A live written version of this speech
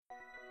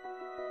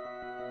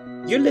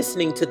You're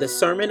listening to the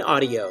sermon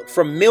audio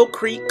from Mill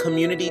Creek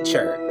Community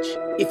Church.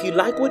 If you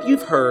like what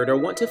you've heard or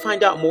want to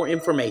find out more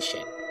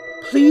information,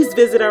 please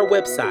visit our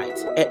website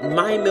at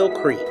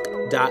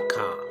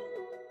mymillcreek.com.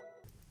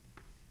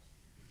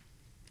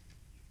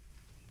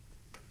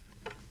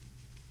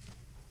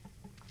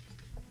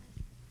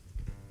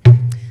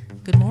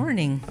 Good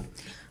morning.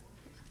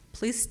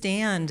 Please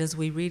stand as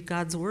we read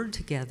God's Word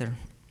together.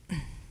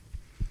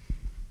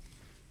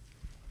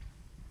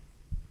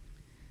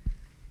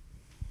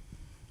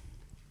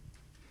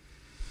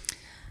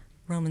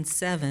 Romans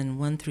 7,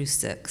 1 through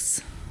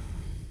 6.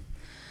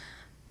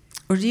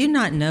 Or do you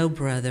not know,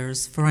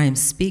 brothers, for I am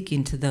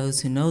speaking to those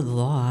who know the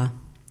law,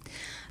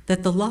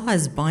 that the law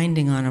is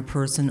binding on a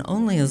person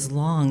only as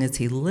long as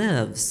he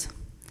lives?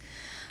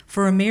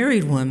 For a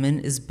married woman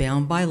is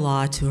bound by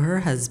law to her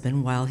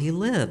husband while he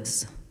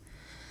lives.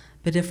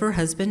 But if her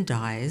husband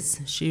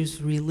dies, she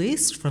is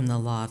released from the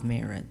law of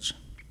marriage.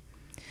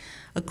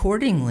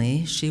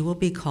 Accordingly, she will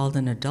be called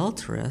an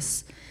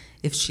adulteress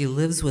if she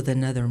lives with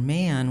another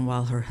man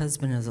while her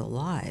husband is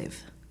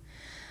alive.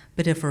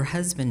 But if her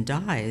husband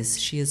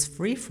dies, she is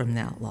free from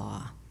that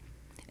law.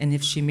 And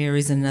if she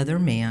marries another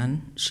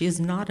man, she is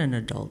not an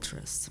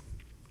adulteress.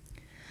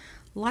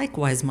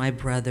 Likewise, my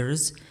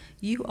brothers,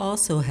 you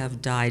also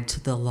have died to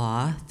the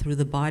law through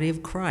the body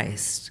of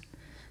Christ,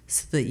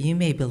 so that you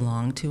may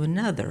belong to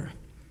another,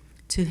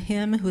 to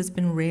him who has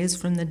been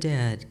raised from the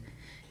dead,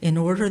 in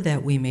order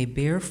that we may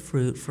bear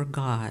fruit for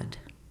God.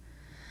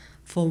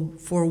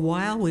 For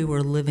while we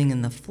were living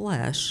in the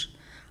flesh,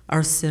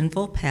 our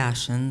sinful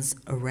passions,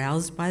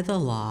 aroused by the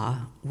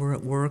law, were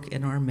at work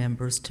in our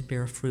members to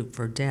bear fruit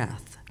for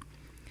death.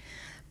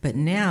 But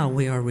now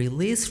we are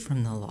released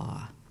from the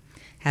law,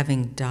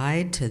 having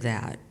died to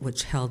that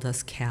which held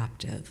us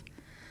captive,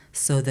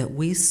 so that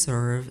we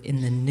serve in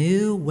the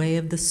new way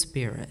of the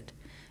Spirit,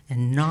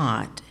 and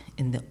not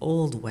in the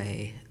old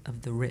way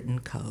of the written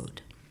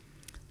code.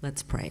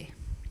 Let's pray.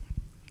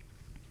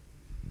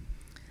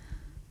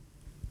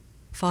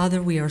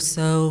 Father, we are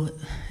so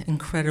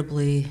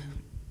incredibly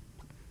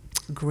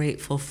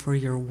grateful for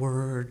your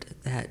word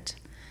that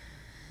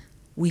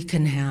we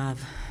can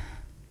have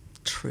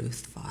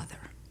truth,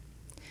 Father,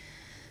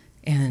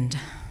 and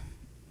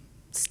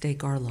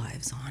stake our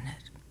lives on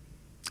it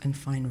and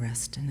find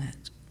rest in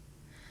it.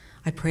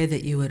 I pray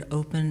that you would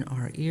open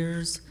our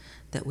ears,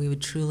 that we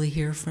would truly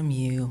hear from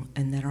you,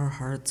 and that our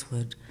hearts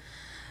would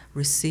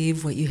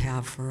receive what you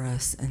have for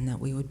us, and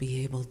that we would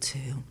be able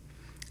to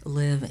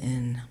live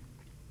in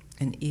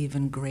an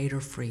even greater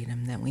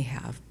freedom than we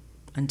have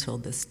until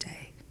this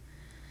day.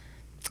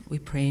 We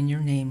pray in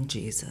your name,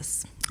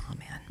 Jesus.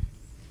 Amen.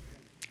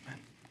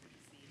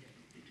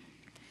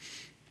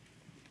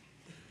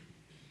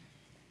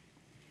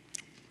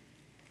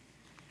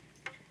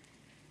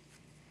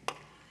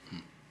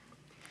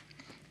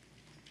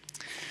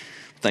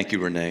 Thank you,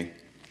 Renee.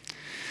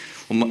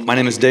 Well, my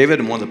name is David.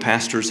 I'm one of the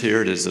pastors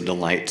here. It is a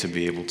delight to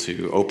be able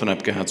to open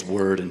up God's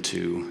Word and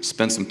to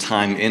spend some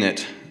time in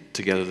it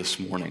together this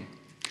morning.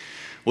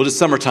 Well, it's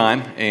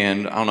summertime,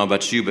 and I don't know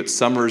about you, but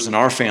summers in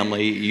our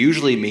family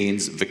usually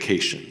means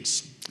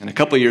vacations. And a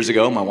couple of years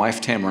ago, my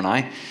wife Tamara and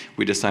I,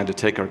 we decided to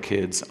take our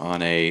kids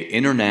on a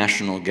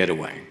international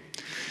getaway.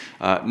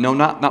 No,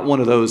 not one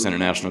of those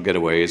international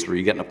getaways where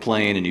you get in a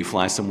plane and you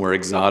fly somewhere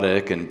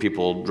exotic and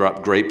people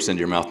drop grapes into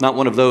your mouth. Not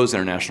one of those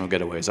international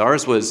getaways.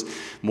 Ours was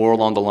more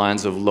along the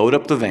lines of load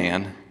up the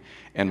van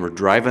and we're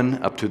driving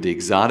up to the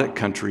exotic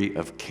country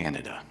of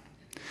Canada.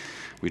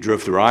 We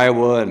drove through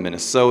Iowa and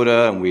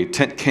Minnesota, and we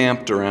tent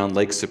camped around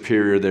Lake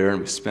Superior there,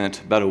 and we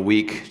spent about a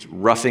week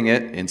roughing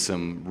it in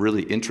some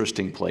really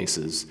interesting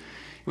places.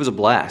 It was a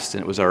blast,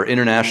 and it was our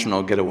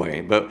international getaway.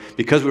 But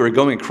because we were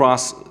going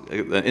across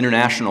the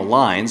international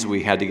lines,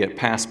 we had to get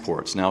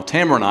passports. Now,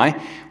 Tamara and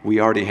I, we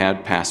already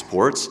had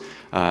passports.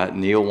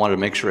 Neil wanted to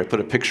make sure I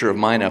put a picture of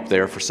mine up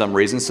there for some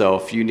reason, so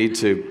if you need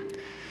to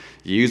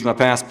use my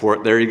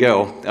passport, there you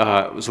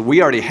go. So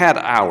we already had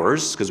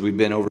ours because we'd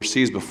been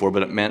overseas before,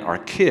 but it meant our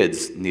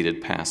kids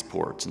needed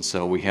passports. And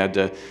so we had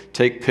to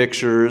take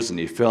pictures and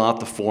you fill out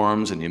the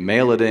forms and you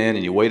mail it in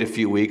and you wait a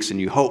few weeks and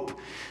you hope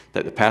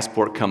that the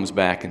passport comes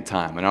back in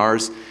time. And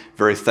ours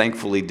very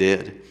thankfully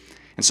did.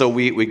 And so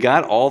we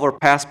got all of our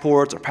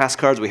passports, our pass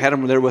cards, we had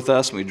them there with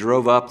us, and we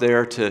drove up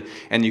there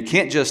and you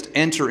can't just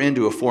enter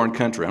into a foreign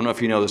country. I don't know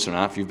if you know this or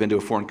not, if you've been to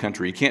a foreign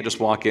country, you can't just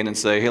walk in and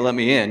say, hey, let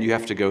me in. You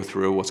have to go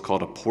through what's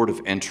called a port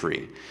of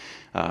entry.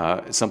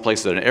 Some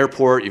places at an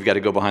airport, you've got to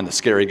go behind the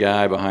scary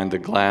guy behind the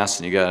glass,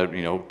 and you got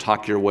to,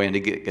 talk your way into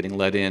getting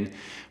let in.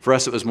 For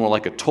us, it was more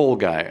like a toll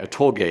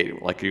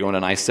gate, like you're going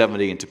on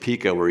I-70 in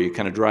Topeka, where you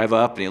kind of drive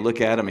up and you look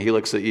at him, and he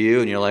looks at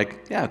you, and you're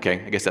like, yeah,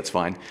 okay, I guess that's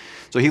fine.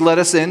 So he led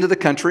us into the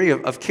country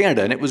of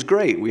Canada, and it was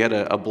great. We had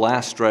a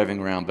blast driving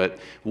around, but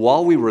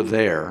while we were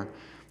there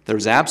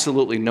was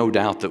absolutely no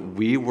doubt that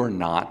we were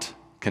not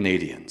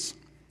Canadians.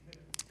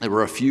 There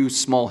were a few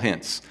small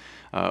hints.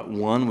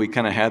 One, we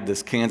kind of had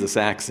this Kansas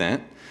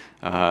accent.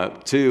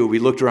 Two, we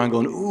looked around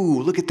going,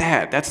 ooh, look at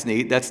that. That's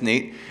neat. That's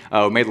neat.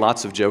 We made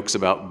lots of jokes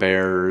about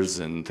bears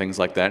and things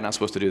like that. Not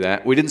supposed to do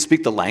that. We didn't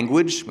speak the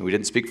language. We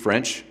didn't speak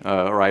French.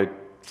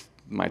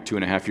 My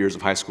 2.5 years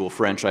of high school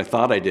French, I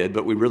thought I did,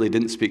 but we really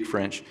didn't speak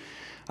French.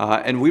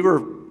 And we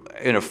were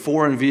in a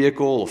foreign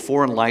vehicle, a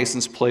foreign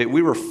license plate.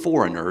 We were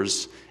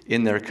foreigners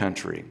in their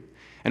country.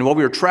 And while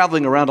we were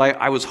traveling around,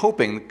 I was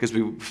hoping, because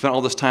we spent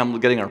all this time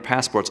getting our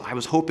passports, I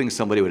was hoping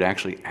somebody would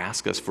actually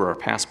ask us for our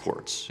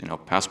passports.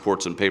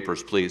 Passports and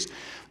papers, please.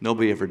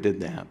 Nobody ever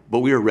did that. But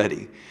we were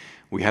ready.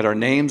 We had our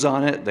names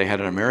on it. They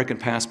had an American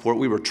passport.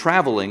 We were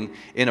traveling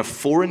in a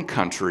foreign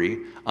country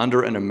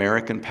under an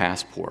American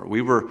passport.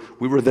 We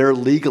were there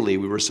legally.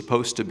 We were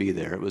supposed to be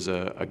there. It was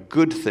a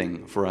good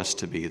thing for us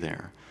to be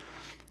there.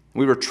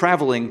 We were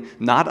traveling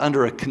not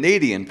under a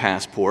Canadian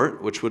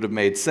passport, which would have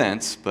made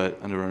sense, but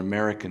under an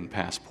American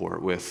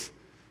passport with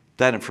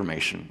that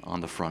information on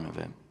the front of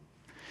it.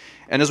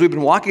 And as we've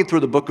been walking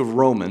through the book of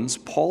Romans,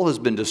 Paul has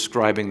been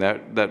describing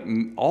that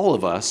all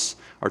of us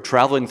are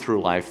traveling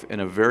through life in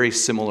a very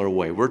similar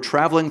way. We're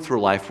traveling through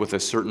life with a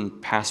certain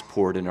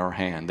passport in our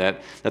hand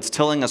that's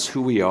telling us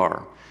who we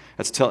are.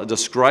 That's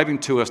describing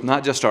to us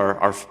not just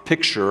our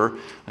picture,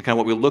 kind of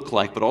what we look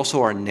like, but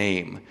also our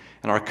name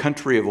and our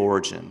country of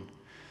origin.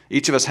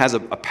 Each of us has a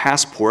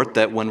passport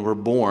that when we're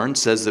born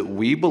says that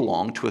we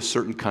belong to a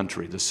certain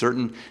country, the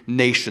certain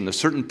nation, the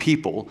certain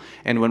people.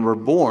 And when we're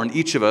born,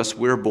 each of us,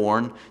 we're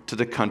born to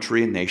the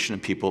country and nation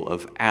and people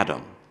of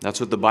Adam. That's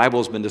what the Bible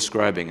has been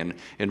describing. And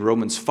in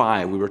Romans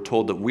 5, we were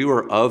told that we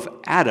were of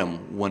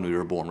Adam when we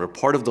were born. We're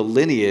part of the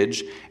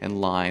lineage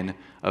and line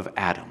of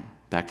Adam,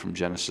 back from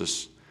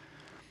Genesis.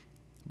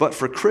 But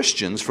for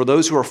Christians, for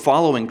those who are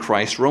following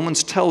Christ,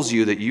 Romans tells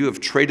you that you have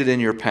traded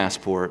in your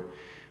passport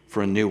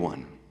for a new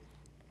one.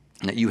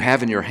 That you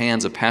have in your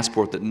hands a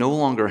passport that no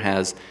longer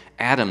has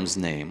Adam's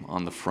name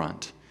on the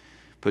front,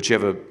 but you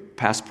have a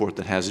passport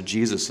that has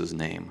Jesus'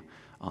 name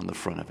on the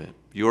front of it.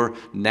 Your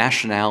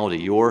nationality,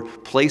 your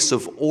place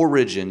of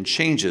origin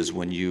changes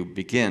when you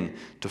begin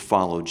to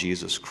follow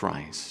Jesus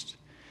Christ.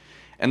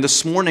 And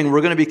this morning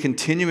we're going to be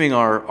continuing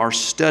our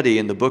study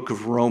in the book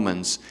of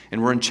Romans,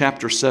 and we're in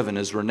chapter 7,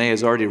 as Renee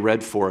has already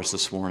read for us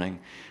this morning.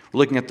 We're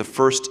looking at the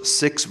first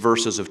 6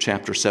 verses of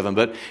chapter 7.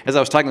 But as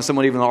I was talking to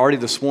someone even already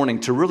this morning,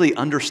 to really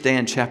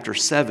understand chapter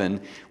 7,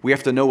 we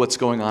have to know what's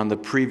going on in the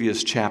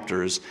previous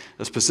chapters,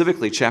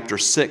 specifically chapter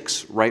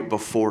 6 right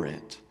before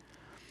it.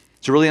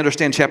 To really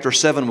understand chapter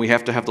 7, we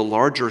have to have the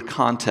larger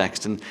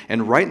context.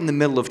 And right in the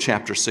middle of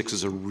chapter 6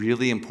 is a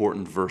really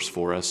important verse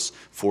for us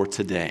for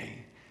today.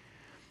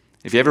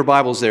 If you have your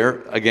Bibles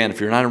there, again,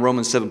 if you're not in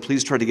Romans 7,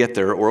 please try to get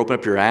there or open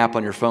up your app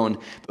on your phone.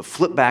 But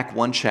flip back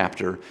one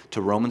chapter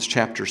to Romans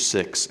chapter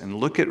 6 and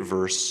look at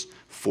verse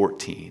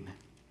 14.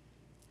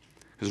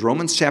 Because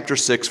Romans chapter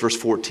 6, verse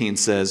 14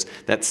 says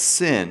that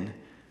sin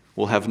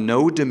will have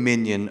no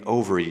dominion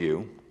over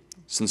you,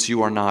 since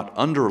you are not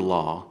under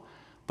law,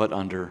 but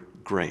under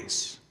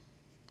grace.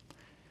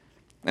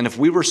 And if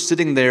we were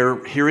sitting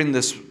there hearing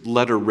this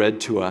letter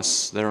read to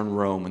us there in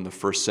Rome in the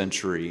first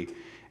century,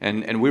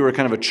 and we were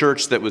kind of a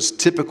church that was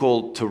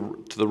typical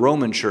to the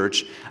Roman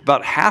church,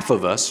 about half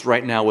of us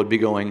right now would be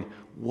going,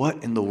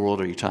 what in the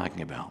world are you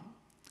talking about?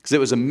 Because it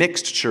was a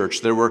mixed church.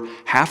 There were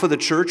half of the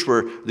church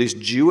were these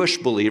Jewish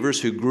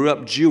believers who grew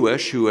up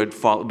Jewish, who had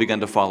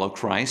begun to follow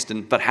Christ,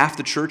 but half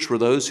the church were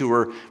those who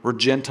were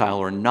Gentile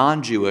or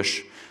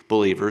non-Jewish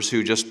believers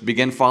who just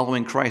began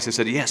following Christ. They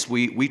said, yes,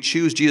 we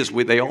choose Jesus.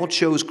 They all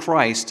chose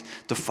Christ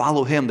to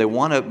follow him. They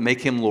want to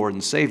make him Lord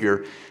and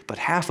Savior, but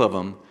half of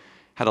them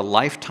had a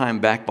lifetime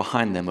back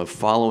behind them of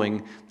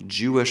following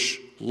Jewish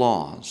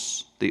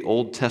laws, the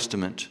Old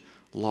Testament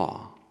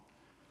law.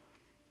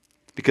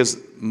 Because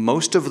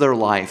most of their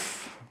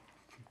life,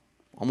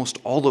 almost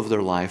all of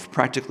their life,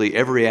 practically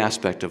every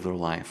aspect of their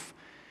life,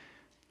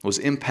 was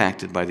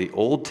impacted by the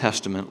Old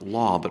Testament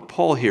law. But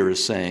Paul here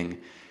is saying,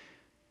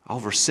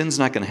 Oliver, sin's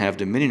not going to have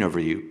dominion over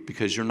you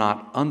because you're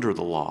not under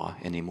the law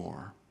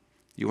anymore.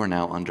 You are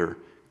now under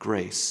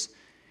grace.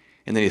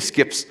 And then he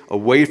skips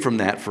away from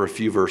that for a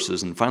few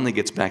verses and finally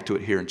gets back to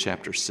it here in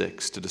chapter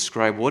 6 to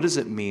describe what does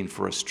it mean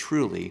for us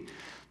truly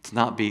to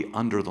not be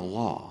under the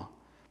law,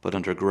 but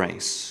under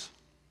grace.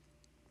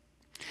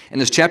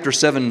 And as chapter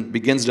 7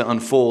 begins to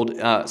unfold,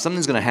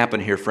 something's going to happen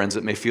here, friends,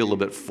 that may feel a little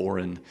bit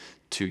foreign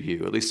to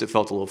you. At least it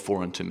felt a little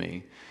foreign to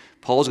me.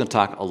 Paul's going to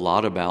talk a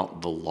lot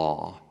about the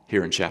law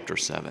here in chapter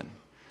 7.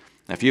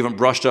 Now, if you haven't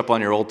brushed up on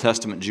your Old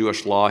Testament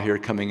Jewish law here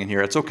coming in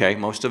here, it's okay.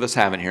 Most of us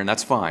haven't here, and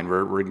that's fine.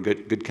 We're in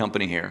good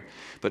company here.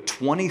 But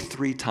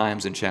 23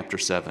 times in chapter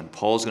 7,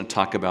 Paul's going to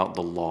talk about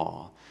the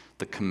law,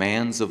 the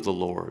commands of the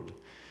Lord.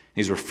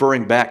 He's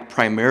referring back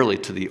primarily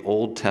to the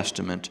Old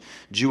Testament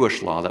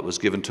Jewish law that was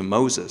given to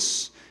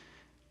Moses.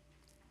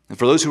 And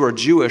for those who are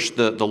Jewish,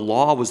 the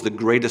law was the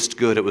greatest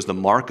good. It was the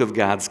mark of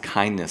God's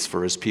kindness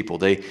for his people.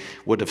 They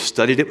would have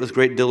studied it with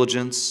great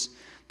diligence.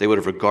 They would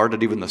have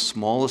regarded even the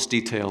smallest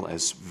detail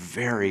as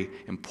very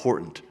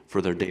important for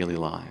their daily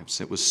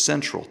lives. It was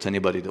central to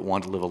anybody that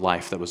wanted to live a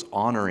life that was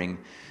honoring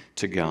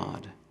to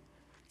God.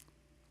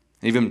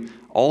 Even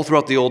all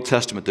throughout the Old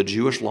Testament, the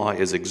Jewish law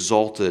is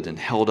exalted and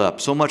held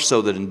up, so much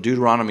so that in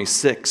Deuteronomy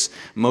 6,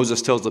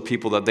 Moses tells the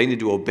people that they need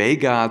to obey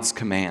God's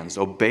commands,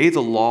 obey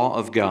the law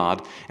of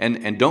God,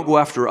 and don't go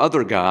after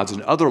other gods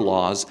and other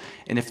laws,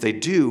 and if they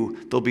do,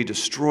 they'll be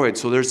destroyed.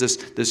 So there's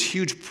this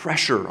huge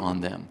pressure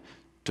on them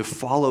to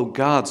follow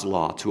God's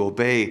law, to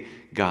obey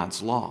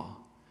God's law.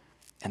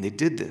 And they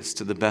did this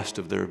to the best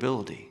of their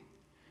ability.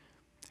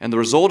 And the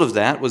result of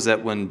that was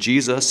that when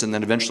Jesus and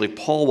then eventually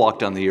Paul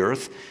walked on the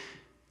earth,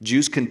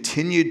 Jews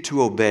continued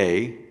to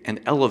obey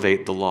and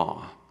elevate the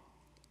law.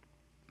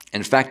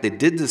 In fact, they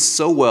did this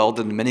so well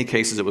that in many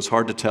cases it was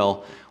hard to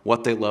tell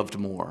what they loved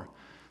more,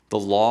 the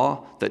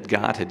law that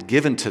God had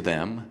given to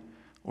them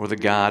or the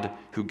God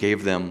who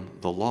gave them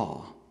the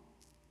law.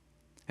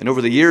 And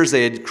over the years,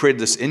 they had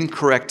created this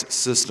incorrect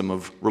system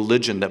of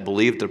religion that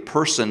believed a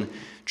person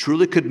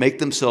truly could make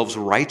themselves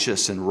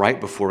righteous and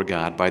right before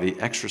God by the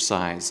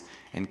exercise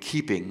and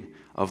keeping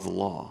of the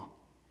law.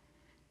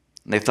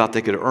 And they thought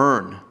they could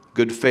earn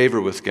good favor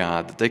with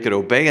God, that they could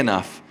obey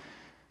enough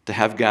to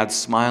have God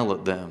smile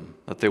at them,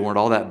 that they weren't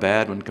all that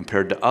bad when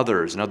compared to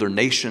others and other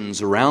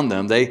nations around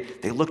them. They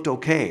looked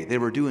okay. They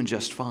were doing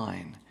just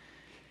fine.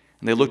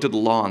 And they looked at the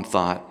law and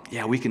thought,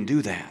 yeah, we can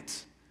do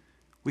that.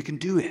 We can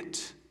do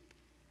it.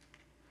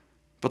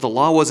 But the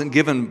law wasn't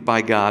given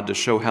by God to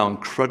show how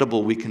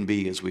incredible we can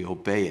be as we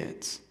obey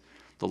it.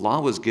 The law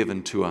was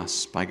given to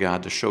us by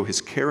God to show His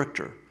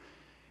character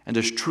and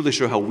to truly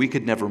show how we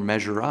could never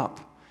measure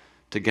up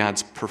to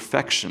God's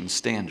perfection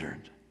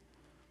standard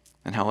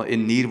and how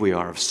in need we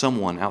are of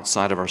someone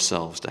outside of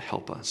ourselves to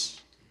help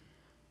us.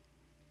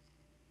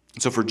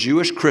 And so for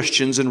Jewish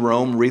Christians in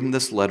Rome reading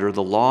this letter,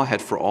 the law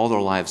had for all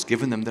their lives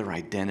given them their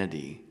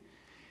identity.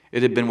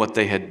 It had been what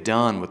they had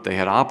done, what they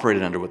had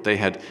operated under, what they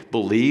had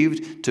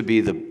believed to be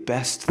the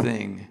best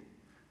thing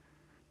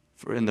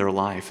in their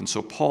life. And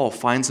so Paul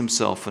finds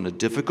himself in a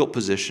difficult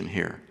position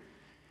here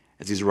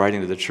as he's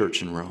writing to the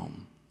church in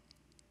Rome.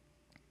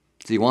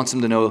 So he wants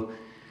them to know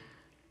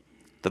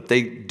that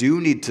they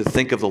do need to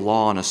think of the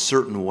law in a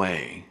certain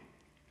way,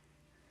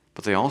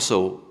 but they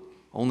also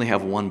only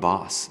have one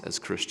boss as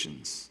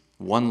Christians,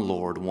 one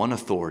Lord, one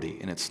authority,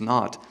 and it's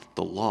not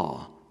the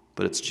law,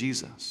 but it's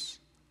Jesus.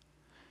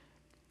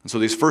 And so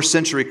these first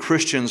century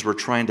Christians were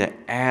trying to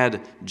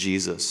add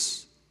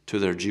Jesus to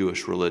their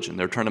Jewish religion.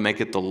 They're trying to make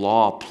it the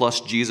law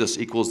plus Jesus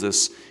equals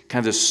this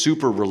kind of this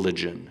super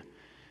religion.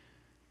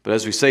 But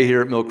as we say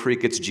here at Mill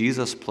Creek, it's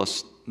Jesus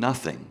plus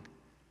nothing.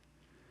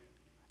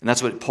 And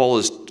that's what Paul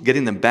is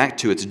getting them back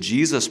to. It's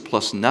Jesus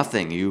plus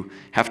nothing. You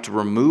have to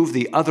remove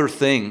the other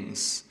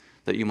things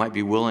that you might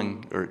be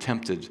willing or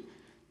tempted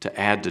to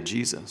add to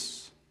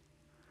Jesus.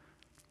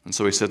 And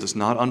so he said, it's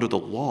not under the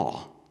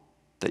law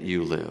that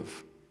you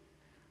live,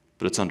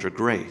 but it's under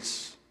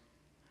grace.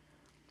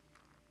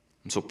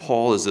 And so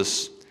Paul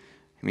is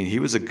he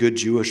was a good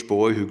Jewish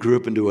boy who grew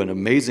up into an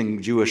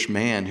amazing Jewish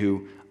man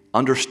who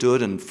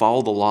understood and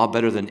followed the law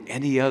better than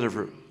any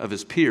other of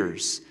his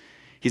peers.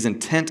 He's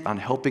intent on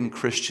helping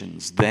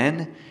Christians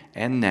then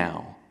and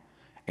now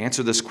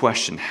answer this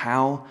question: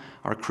 how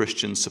are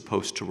Christians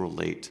supposed to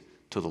relate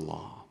to the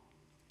law?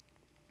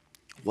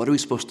 What are we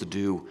supposed to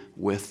do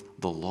with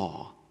the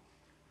law?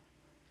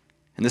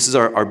 And this is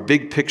our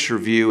big picture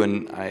view,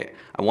 and I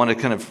want to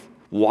kind of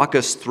walk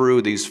us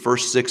through these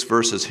first 6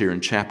 verses here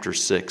in chapter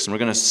 6. And we're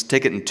going to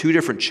take it in 2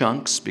 different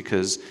chunks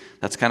because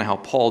that's kind of how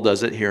Paul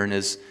does it here in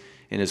his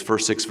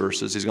first 6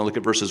 verses. He's going to look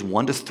at verses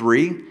 1 to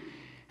 3,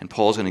 and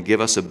Paul's going to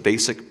give us a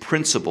basic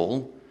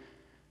principle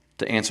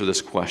to answer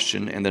this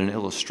question, and then an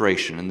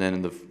illustration. And then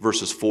in the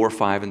verses 4,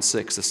 5, and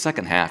 6, the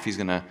second half, he's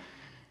going to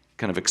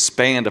kind of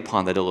expand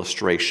upon that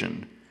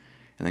illustration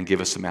and then give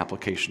us some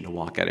application to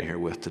walk out of here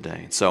with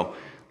today. So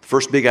the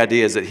first big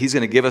idea is that he's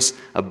going to give us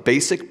a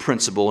basic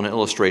principle and an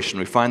illustration.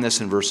 We find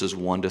this in verses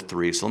 1 to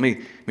 3. So let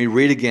me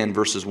read again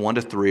verses 1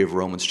 to 3 of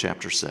Romans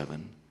chapter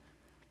 7.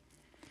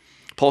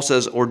 Paul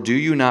says, "Or do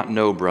you not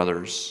know,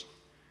 brothers,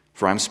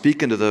 for I'm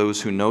speaking to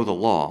those who know the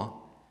law,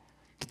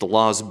 that the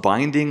law is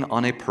binding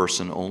on a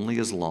person only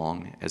as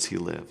long as he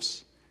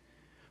lives.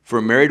 For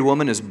a married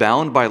woman is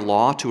bound by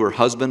law to her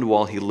husband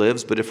while he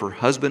lives, but if her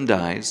husband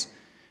dies,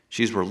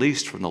 she is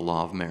released from the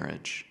law of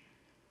marriage.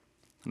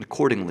 And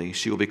accordingly,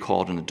 she will be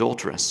called an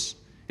adulteress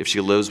if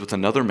she lives with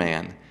another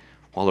man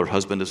while her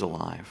husband is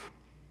alive.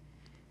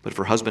 But if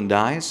her husband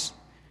dies,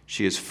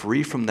 she is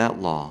free from that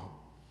law,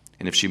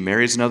 and if she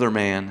marries another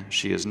man,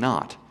 she is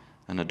not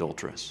an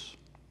adulteress."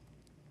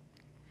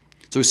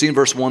 So we see in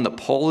verse 1 that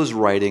Paul is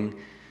writing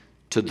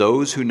to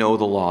those who know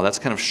the law. That's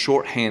kind of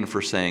shorthand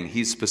for saying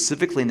he's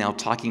specifically now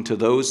talking to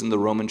those in the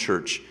Roman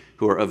church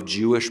who are of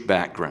Jewish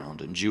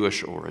background and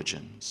Jewish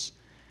origins.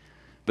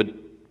 But I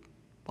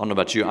don't know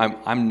about you,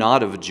 I'm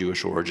not of a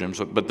Jewish origin,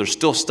 but there's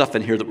still stuff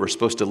in here that we're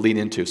supposed to lean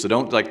into. So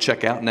don't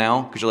check out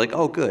now because you're like,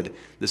 oh good,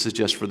 this is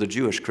just for the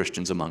Jewish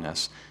Christians among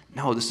us.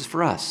 No, this is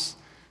for us.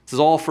 This is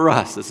all for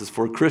us. This is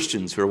for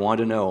Christians who are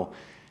wanting to know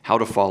how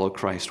to follow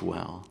Christ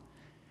well.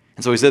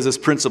 And so he says this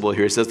principle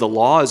here. He says the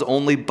law is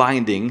only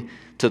binding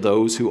to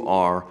those who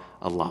are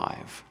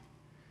alive.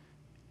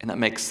 And that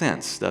makes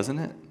sense, doesn't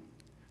it?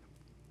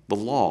 the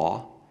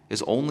law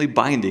is only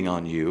binding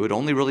on you. It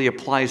only really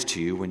applies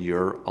to you when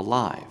you're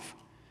alive.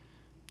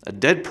 A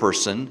dead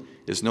person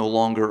is no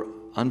longer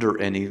under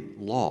any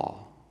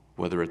law,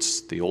 whether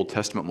it's the Old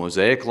Testament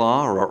Mosaic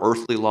law or our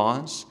earthly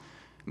laws.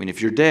 I mean,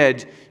 if you're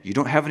dead, you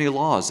don't have any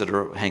laws that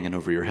are hanging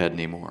over your head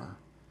anymore.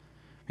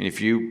 I mean, if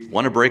you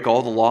want to break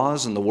all the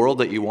laws in the world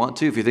that you want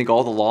to, if you think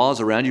all the laws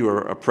around you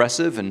are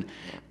oppressive, and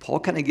Paul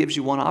kind of gives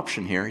you one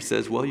option here. He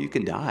says, well, you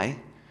can die.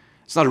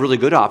 It's not a really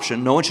good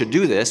option. No one should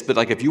do this, but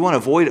if you want to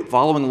avoid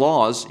following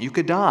laws, you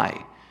could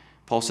die.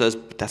 Paul says,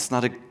 but that's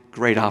not a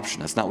great option.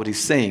 That's not what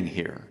he's saying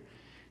here.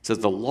 He says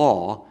the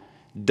law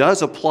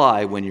does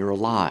apply when you're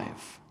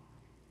alive.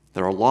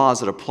 There are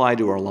laws that apply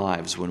to our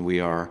lives when we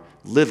are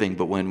living,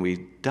 but when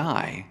we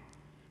die,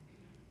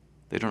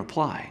 they don't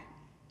apply.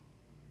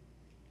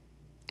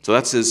 So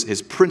that's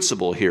his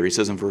principle here, he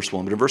says in verse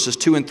 1. But in verses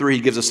 2 and 3,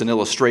 he gives us an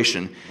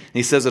illustration. And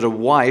he says that a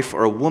wife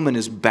or a woman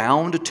is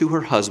bound to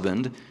her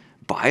husband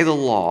by the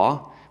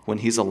law when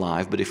he's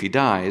alive, but if he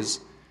dies,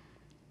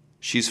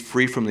 she's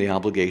free from the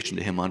obligation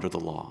to him under the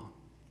law.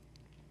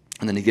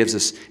 And then he gives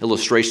this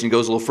illustration. He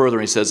goes a little further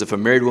and he says, if a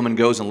married woman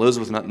goes and lives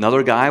with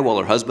another guy while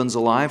her husband's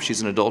alive,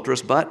 she's an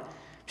adulteress, but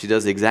she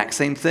does the exact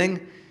same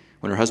thing.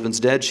 When her husband's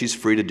dead, she's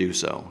free to do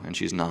so, and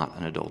she's not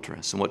an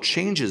adulteress. And what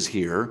changes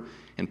here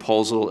in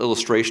Paul's little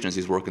illustration as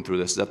he's working through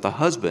this is that the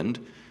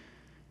husband,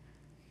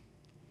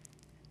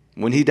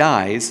 when he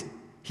dies,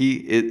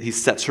 he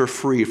sets her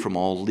free from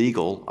all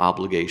legal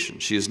obligation.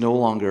 She is no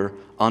longer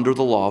under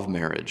the law of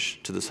marriage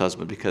to this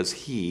husband because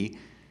he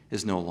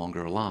is no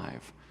longer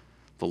alive.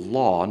 The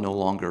law no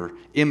longer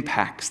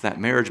impacts that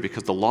marriage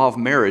because the law of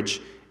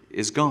marriage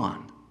is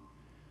gone.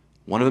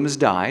 One of them has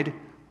died,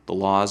 the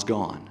law is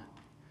gone.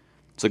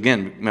 So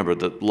again, remember,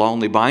 the law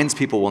only binds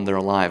people when they're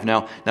alive.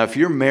 Now if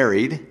you're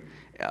married,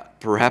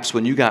 perhaps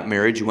when you got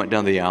married, you went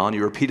down the aisle and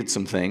you repeated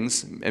some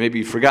things, and maybe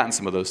you've forgotten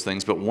some of those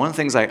things, but one of the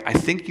things I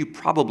think you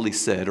probably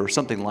said, or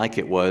something like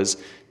it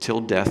was, till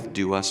death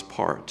do us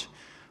part,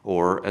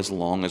 or as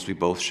long as we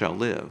both shall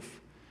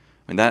live.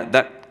 I mean,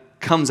 that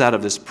comes out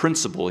of this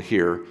principle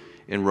here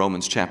in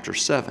Romans chapter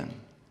 7.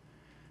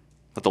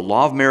 That the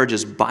law of marriage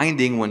is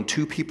binding when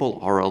two people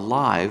are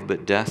alive,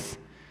 but death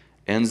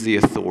ends the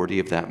authority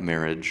of that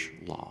marriage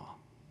law.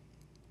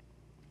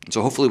 And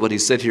so hopefully what he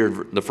said here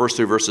in the first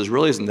 3 verses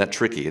really isn't that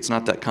tricky. It's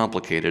not that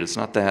complicated. It's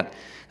not that,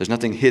 there's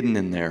nothing hidden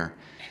in there.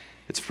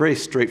 It's very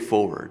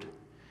straightforward.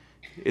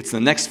 It's the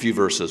next few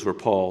verses where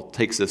Paul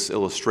takes this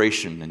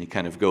illustration and he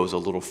kind of goes a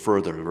little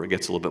further where it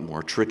gets a little bit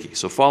more tricky.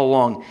 So follow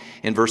along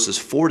in verses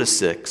 4 to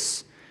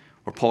 6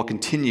 where Paul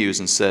continues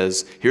and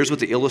says, here's what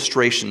the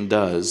illustration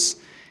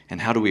does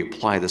and how do we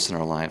apply this in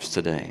our lives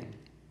today.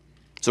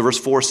 So verse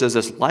 4 says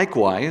this,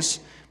 likewise,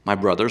 my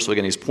brothers, so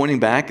again he's pointing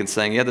back and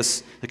saying,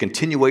 the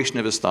continuation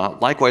of his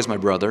thought, likewise, my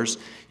brothers,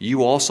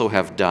 you also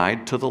have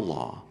died to the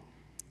law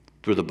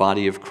through the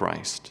body of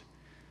Christ,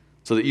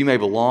 so that you may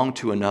belong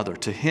to another,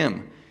 to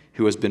him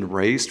who has been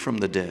raised from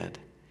the dead,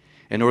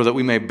 in order that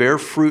we may bear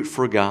fruit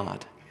for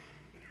God.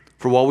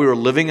 For while we were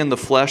living in the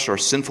flesh, our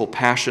sinful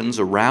passions,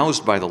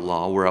 aroused by the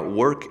law, were at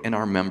work in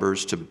our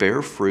members to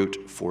bear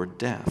fruit for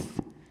death.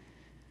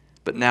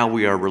 But now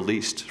we are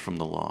released from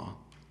the law,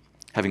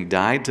 having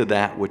died to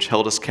that which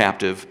held us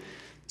captive,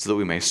 so that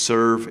we may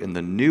serve in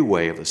the new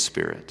way of the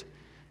Spirit,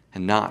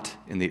 and not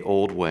in the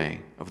old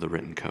way of the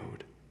written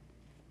code.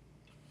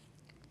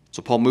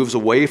 So Paul moves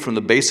away from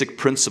the basic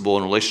principle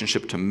in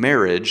relationship to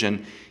marriage,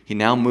 and he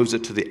now moves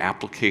it to the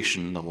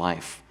application in the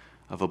life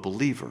of a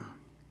believer,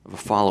 of a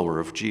follower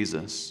of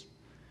Jesus.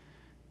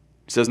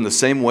 He says, in the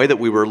same way that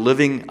we were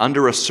living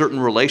under a certain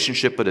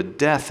relationship, but a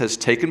death has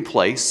taken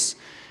place,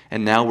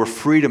 and now we're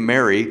free to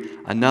marry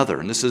another.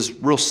 And this is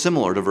real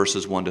similar to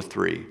verses 1 to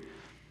 3.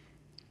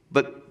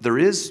 But there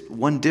is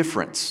one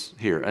difference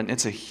here, and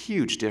it's a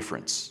huge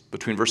difference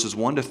between verses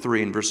 1 to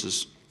 3 and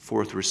verses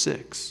 4 through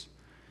 6.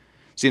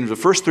 See, in the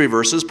first 3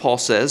 verses, Paul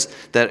says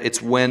that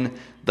it's when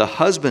the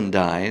husband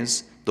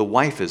dies, the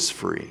wife is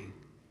free.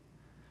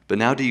 But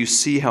now do you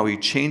see how he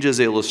changes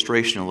the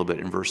illustration a little bit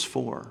in verse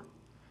 4?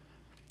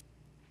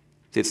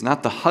 See, it's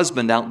not the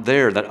husband out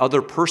there, that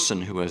other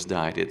person who has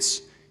died.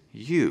 It's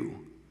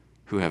you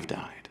who have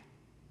died.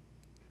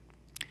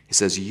 He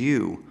says,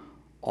 you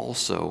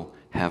also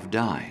have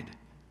died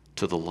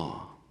to the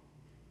law.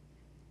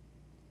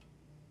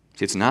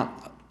 See, it's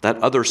not that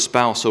other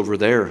spouse over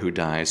there who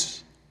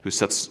dies, who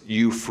sets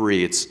you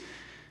free. It's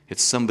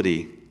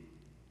somebody,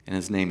 and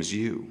his name is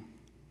you.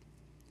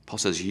 Paul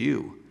says,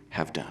 you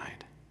have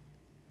died.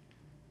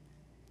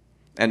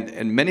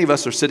 And many of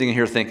us are sitting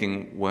here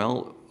thinking,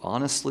 well,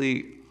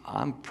 honestly,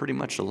 I'm pretty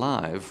much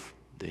alive,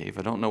 Dave.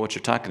 I don't know what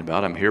you're talking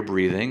about. I'm here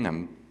breathing.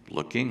 I'm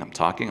looking. I'm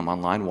talking. I'm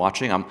online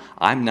watching.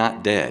 I'm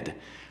not dead.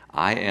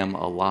 I am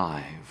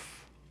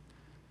alive.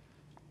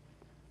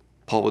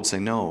 Paul would say,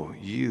 no,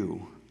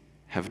 you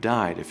have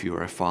died if you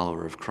are a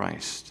follower of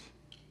Christ.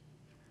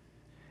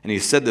 And he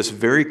said this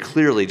very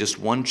clearly just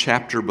one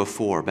chapter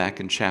before,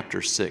 back in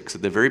chapter 6,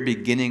 at the very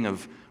beginning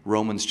of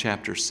Romans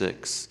chapter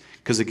 6.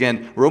 Because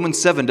again, Romans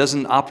 7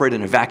 doesn't operate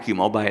in a vacuum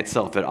all by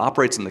itself. It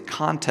operates in the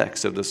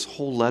context of this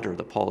whole letter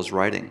that Paul is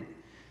writing.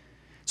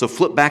 So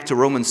flip back to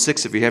Romans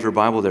 6 if you have your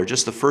Bible there.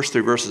 Just the first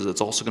 3 verses. It's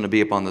also going to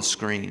be up on the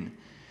screen.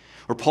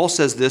 Where Paul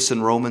says this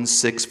in Romans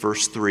 6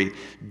 verse 3.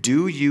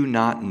 Do you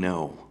not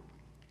know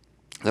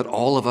that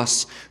all of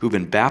us who've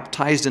been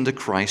baptized into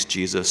Christ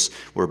Jesus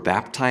were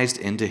baptized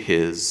into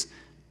his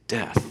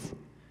death?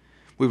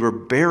 We were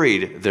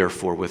buried,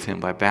 therefore, with him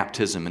by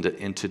baptism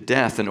into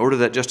death, in order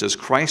that just as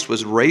Christ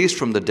was raised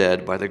from the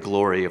dead by the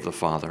glory of the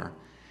Father,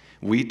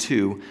 we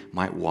too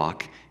might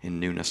walk in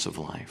newness of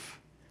life.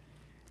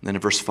 And then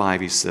in verse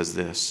 5 he says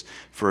this,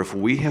 for if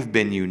we have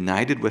been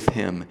united with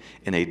him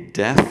in a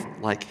death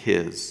like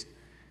his,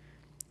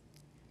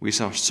 we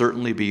shall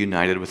certainly be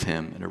united with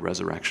him in a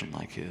resurrection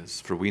like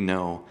his. For we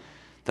know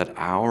that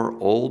our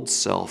old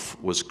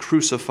self was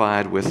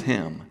crucified with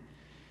him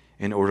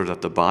in order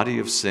that the body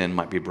of sin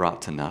might be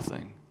brought to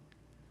nothing,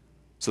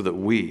 so that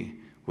we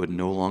would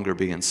no longer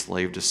be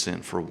enslaved to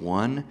sin. For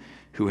one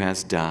who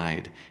has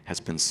died has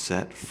been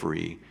set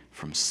free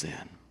from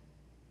sin.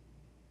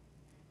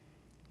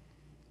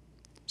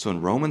 So in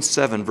Romans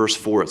 7, verse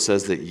 4, it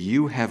says that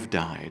you have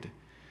died.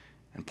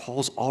 And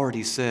Paul's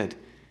already said,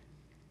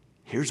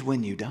 here's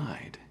when you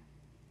died.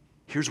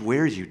 Here's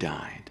where you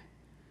died.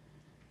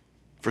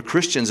 For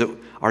Christians,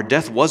 our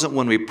death wasn't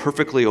when we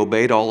perfectly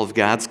obeyed all of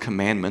God's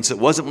commandments. It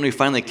wasn't when we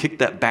finally kicked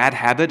that bad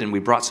habit and we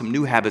brought some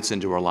new habits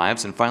into our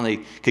lives and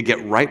finally could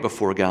get right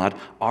before God.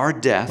 Our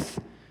death,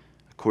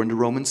 according to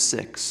Romans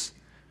 6,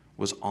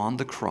 was on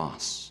the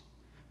cross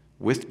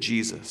with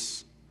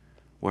Jesus,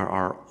 where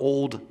our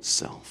old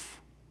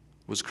self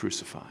was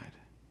crucified.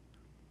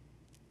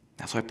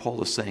 That's why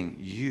Paul is saying,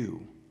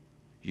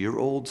 your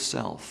old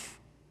self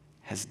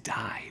has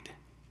died.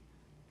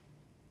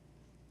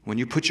 When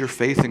you put your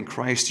faith in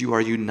Christ, you are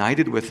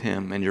united with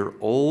him, and your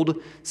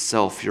old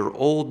self, your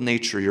old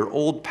nature, your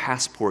old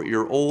passport,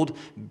 your old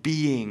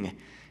being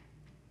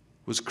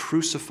was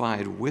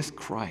crucified with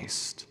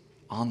Christ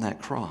on that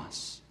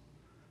cross.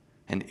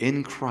 And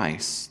in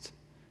Christ,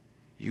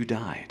 you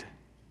died.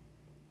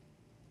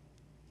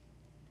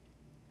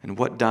 And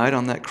what died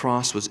on that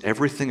cross was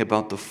everything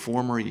about the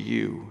former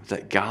you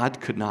that God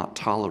could not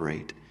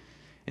tolerate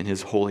in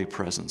his holy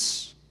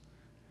presence.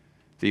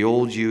 The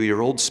old you,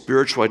 your old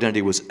spiritual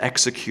identity, was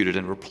executed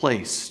and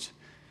replaced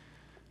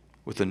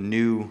with a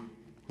new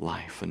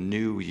life, a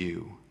new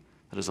you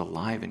that is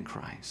alive in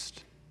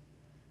Christ.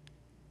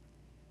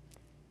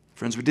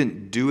 Friends, we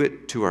didn't do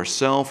it to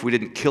ourselves. We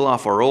didn't kill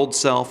off our old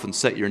self and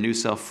set your new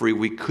self free.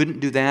 We couldn't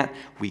do that.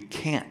 We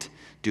can't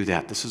do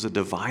that. This is a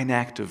divine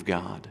act of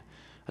God,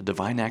 a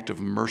divine act of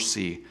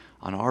mercy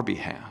on our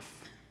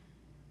behalf.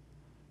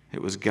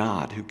 It was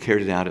God who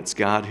carried it out. It's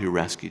God who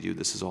rescued you.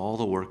 This is all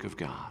the work of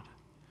God.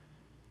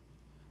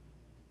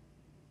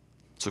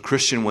 So,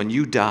 Christian, when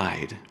you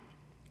died,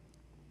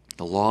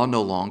 the law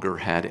no longer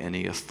had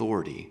any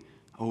authority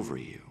over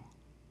you.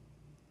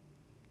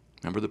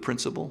 Remember the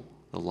principle?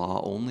 The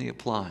law only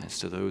applies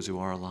to those who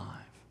are alive.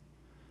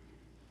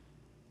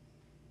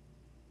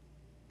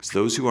 Because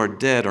those who are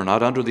dead are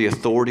not under the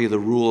authority of the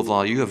rule of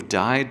law. You have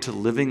died to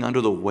living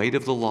under the weight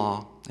of the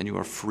law, and you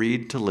are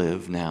freed to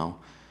live now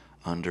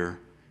under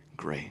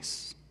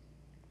grace.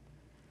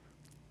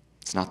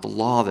 It's not the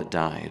law that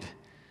died,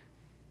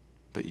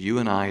 but you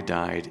and I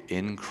died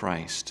in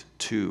Christ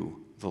to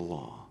the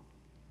law.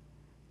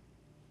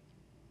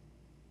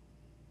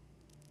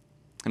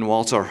 And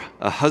while it's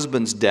a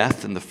husband's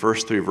death in the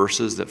first 3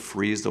 verses that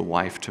frees the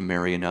wife to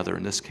marry another,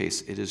 in this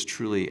case, it is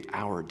truly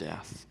our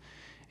death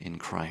in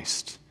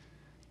Christ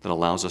that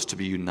allows us to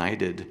be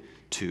united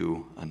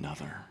to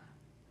another.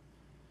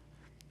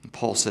 And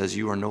Paul says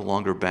you are no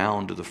longer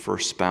bound to the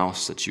first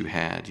spouse that you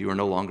had. You are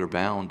no longer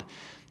bound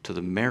to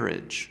the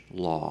marriage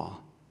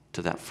law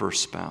to that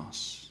first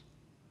spouse.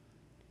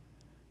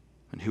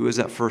 And who is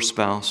that first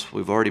spouse?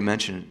 We've already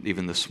mentioned it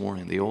even this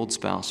morning. The old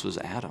spouse was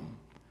Adam.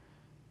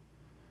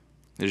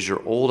 It is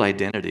your old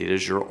identity. It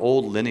is your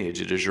old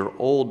lineage. It is your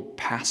old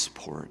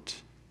passport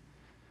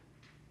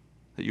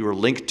that you were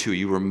linked to.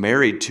 You were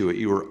married to it.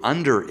 You were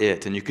under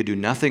it, and you could do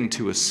nothing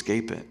to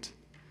escape it.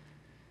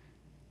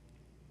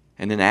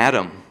 And in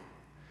Adam,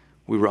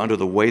 we were under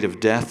the weight of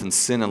death and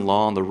sin and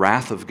law and the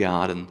wrath of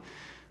God and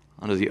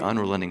under the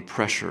unrelenting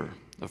pressure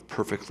of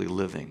perfectly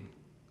living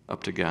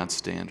up to God's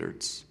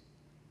standards.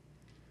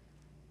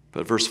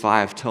 But verse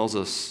 5 tells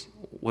us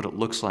what it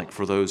looks like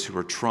for those who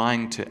are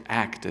trying to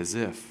act as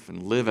if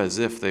and live as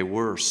if they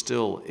were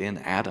still in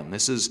Adam.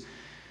 This is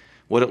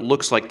what it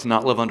looks like to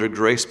not live under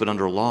grace but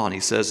under law. And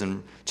he says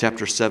in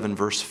chapter 7,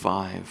 verse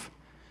 5,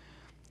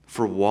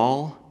 for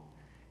while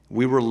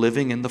we were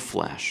living in the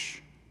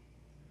flesh,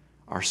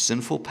 our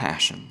sinful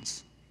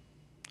passions,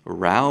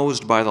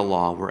 aroused by the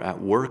law, were at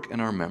work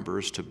in our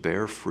members to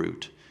bear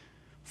fruit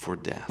for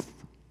death.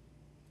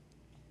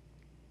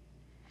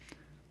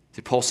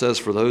 See, Paul says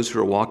for those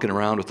who are walking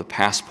around with the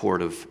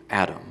passport of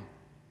Adam,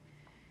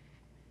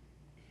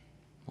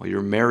 well,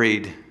 you're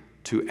married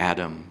to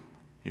Adam,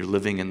 you're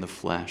living in the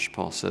flesh.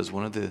 Paul says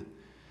one of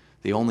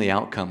the only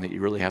outcome that you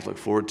really have to look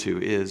forward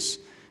to is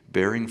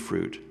bearing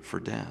fruit for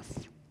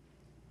death.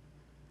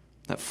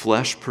 That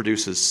flesh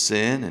produces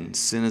sin, and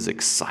sin is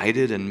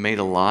excited and made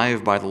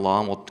alive by the law,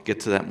 and we'll get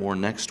to that more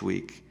next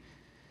week.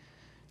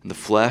 And the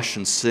flesh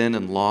and sin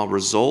and law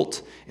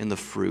result in the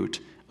fruit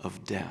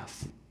of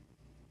death.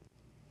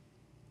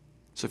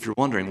 So if you're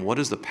wondering, what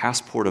does the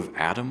passport of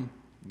Adam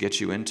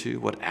get you into?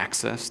 What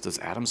access does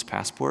Adam's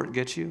passport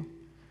get you?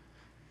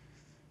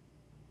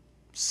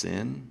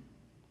 Sin,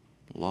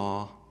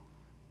 law,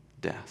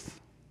 death.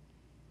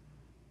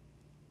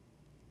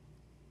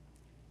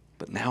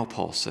 But now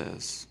Paul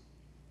says,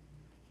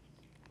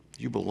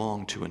 you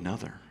belong to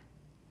another.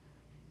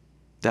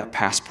 That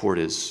passport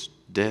is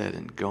dead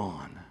and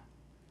gone.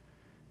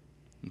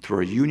 And through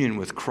our union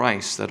with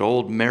Christ, that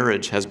old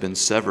marriage has been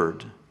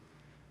severed.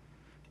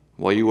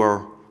 While you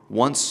are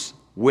once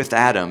with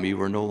Adam,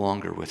 you are no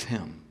longer with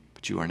him,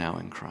 but you are now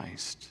in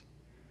Christ.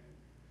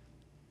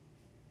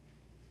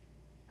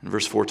 And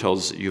verse 4 tells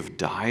us that you have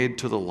died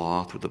to the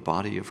law through the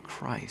body of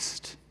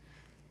Christ,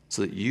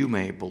 so that you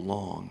may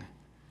belong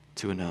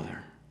to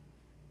another.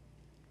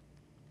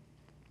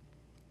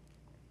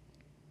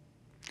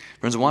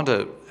 Friends, I want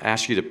to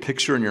ask you to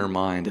picture in your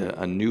mind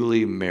a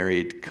newly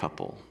married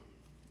couple,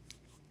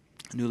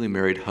 a newly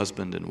married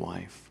husband and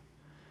wife.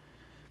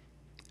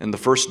 In the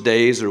first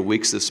days or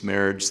weeks of this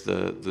marriage,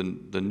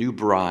 the new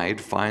bride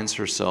finds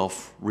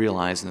herself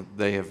realizing that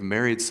they have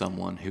married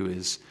someone who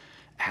is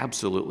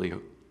absolutely,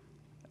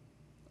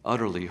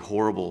 utterly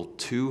horrible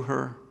to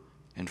her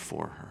and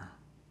for her.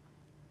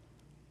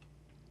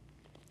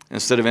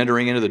 Instead of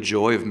entering into the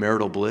joy of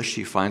marital bliss,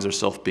 she finds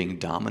herself being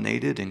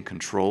dominated and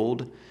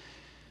controlled.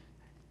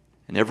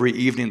 And every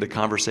evening the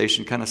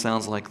conversation kind of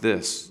sounds like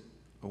this.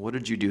 What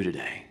did you do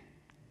today?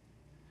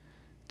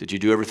 Did you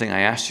do everything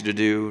I asked you to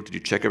do? Did you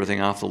check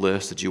everything off the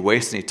list? Did you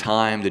waste any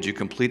time? Did you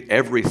complete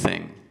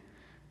everything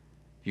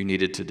you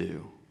needed to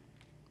do?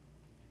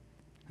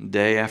 And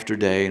day after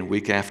day and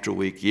week after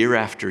week, year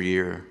after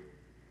year,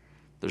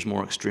 there's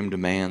more extreme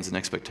demands and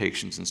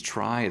expectations. And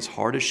try as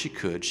hard as she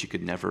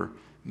could never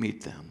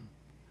meet them.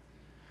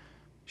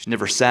 She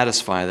never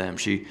satisfied them.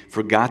 She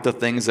forgot the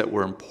things that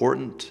were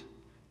important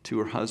to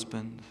her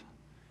husband.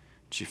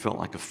 She felt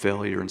like a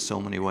failure in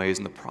so many ways.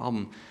 And the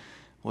problem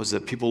was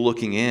that people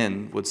looking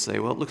in would say,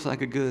 well, it looks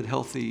like a good,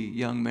 healthy,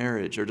 young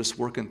marriage, or just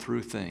working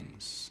through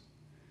things.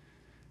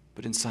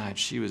 But inside,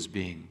 she was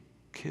being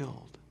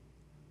killed.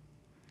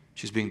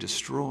 She was being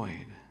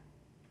destroyed.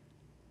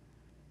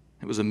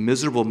 It was a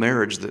miserable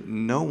marriage that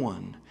no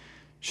one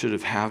should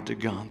have had to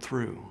gone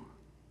through.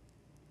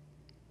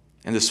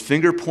 And this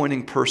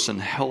finger-pointing person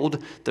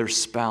held their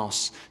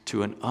spouse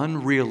to an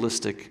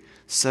unrealistic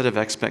set of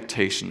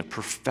expectation, a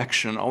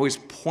perfection, always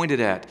pointed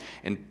at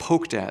and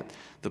poked at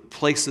the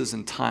places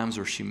and times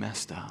where she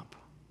messed up.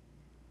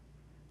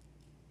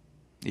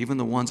 Even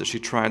the ones that she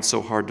tried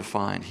so hard to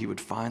find, he would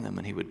find them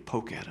and he would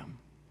poke at them.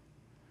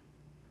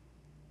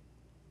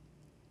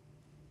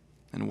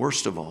 And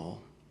worst of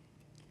all,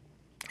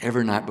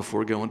 every night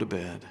before going to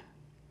bed,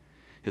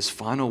 his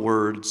final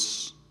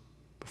words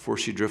before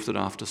she drifted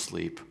off to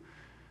sleep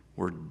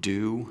were,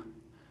 "Do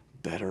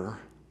better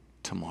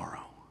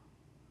tomorrow."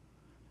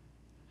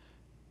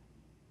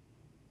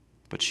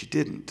 But she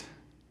didn't,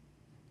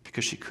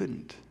 because she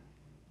couldn't.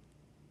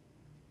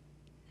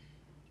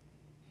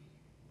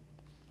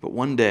 But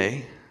one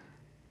day,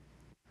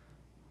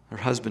 her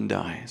husband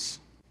dies,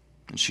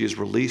 and she is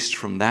released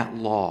from that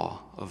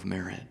law of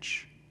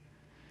marriage.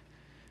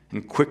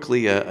 And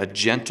quickly, a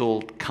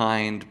gentle,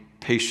 kind,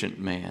 patient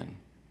man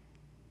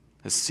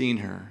has seen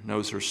her,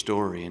 knows her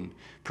story, and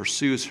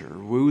pursues her,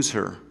 woos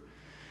her,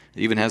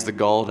 even has the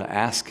gall to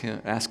ask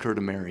her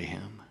to marry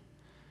him.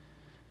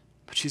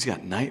 But she's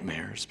got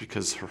nightmares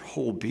because her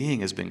whole being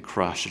has been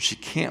crushed, and she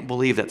can't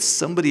believe that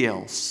somebody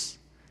else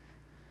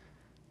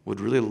would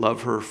really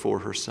love her for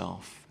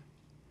herself.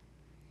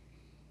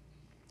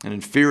 And in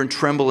fear and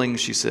trembling,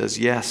 she says,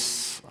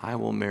 "Yes, I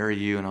will marry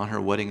you." And on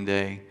her wedding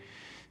day,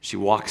 she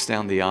walks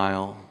down the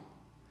aisle.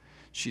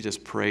 She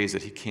just prays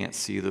that he can't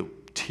see the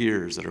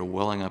tears that are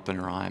welling up in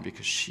her eye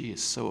because she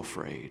is so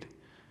afraid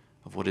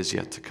of what is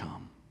yet to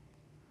come.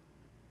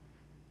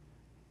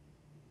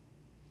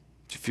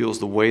 She feels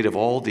the weight of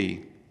all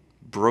the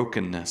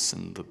brokenness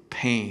and the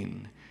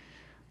pain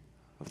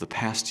of the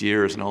past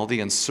years and all the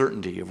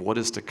uncertainty of what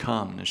is to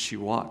come. And as she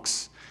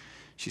walks,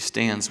 she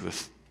stands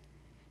with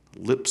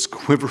lips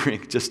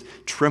quivering, just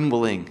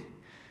trembling,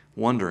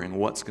 wondering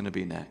what's going to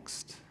be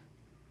next.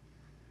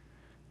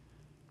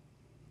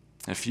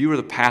 If you were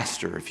the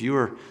pastor, if you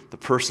were the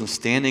person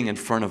standing in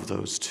front of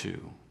those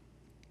two,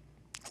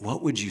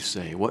 what would you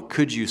say? What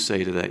could you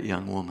say to that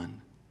young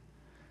woman?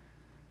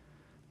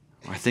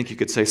 I think you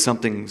could say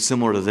something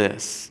similar to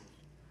this.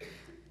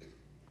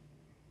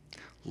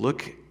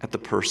 Look at the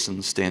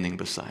person standing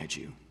beside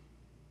you.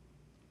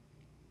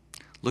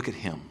 Look at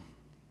him.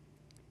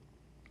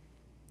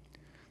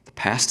 The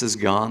past is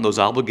gone. Those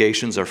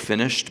obligations are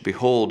finished.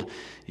 Behold,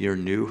 your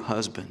new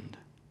husband.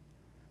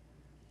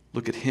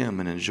 Look at him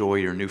and enjoy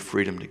your new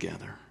freedom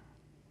together.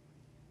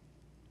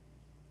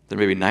 There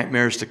may be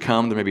nightmares to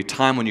come. There may be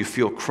time when you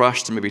feel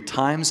crushed. There may be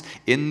times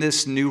in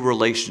this new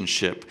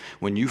relationship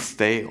when you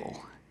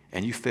fail,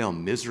 and you fail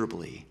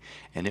miserably,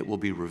 and it will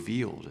be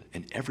revealed,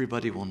 and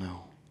everybody will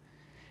know.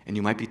 And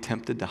you might be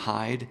tempted to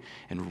hide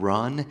and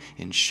run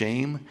in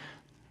shame.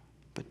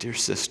 But dear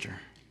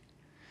sister,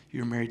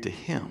 you're married to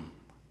him,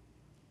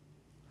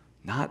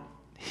 not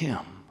him.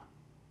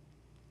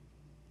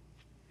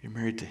 You're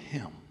married to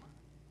him.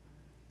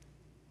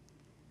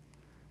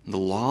 The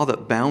law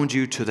that bound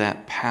you to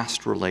that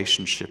past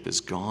relationship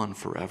is gone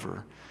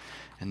forever,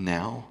 and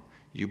now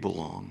you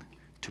belong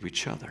to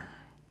each other.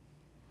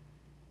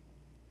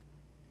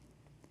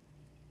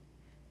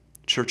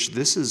 Church,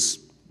 this is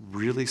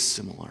really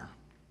similar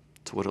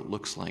to what it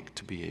looks like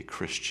to be a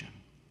Christian.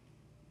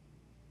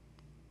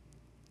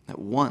 That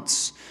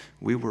once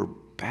we were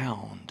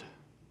bound,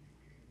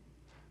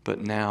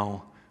 but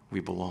now we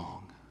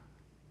belong.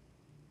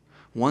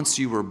 Once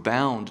you were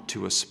bound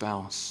to a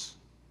spouse,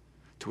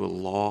 to a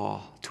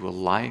law, to a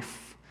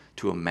life,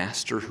 to a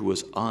master who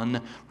was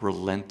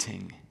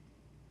unrelenting.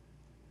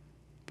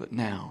 But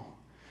now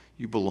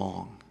you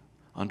belong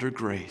under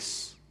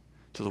grace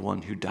to the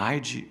one who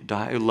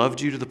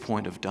loved you to the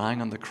point of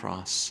dying on the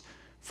cross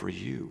for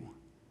you.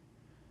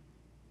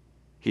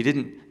 He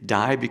didn't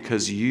die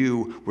because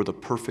you were the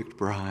perfect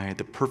bride,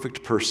 the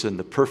perfect person,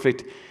 the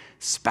perfect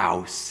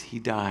spouse. He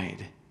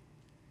died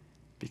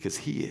because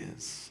he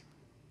is.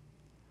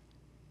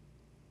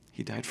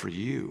 He died for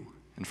you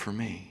and for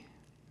me.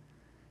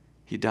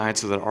 He died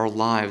so that our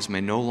lives may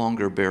no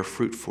longer bear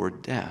fruit for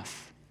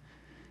death,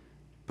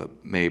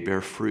 but may bear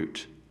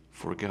fruit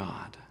for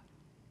God.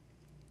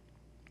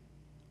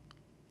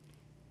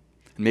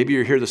 And maybe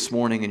you're here this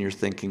morning and you're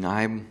thinking,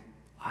 I'm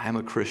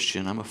a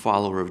Christian, I'm a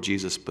follower of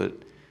Jesus,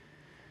 but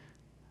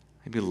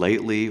maybe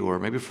lately, or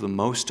maybe for the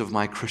most of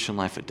my Christian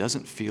life, it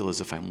doesn't feel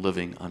as if I'm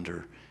living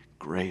under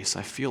grace.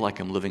 I feel like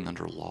I'm living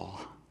under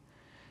law.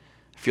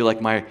 I feel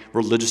like my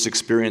religious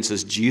experience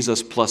is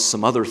Jesus plus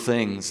some other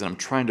things, and I'm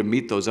trying to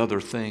meet those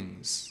other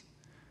things.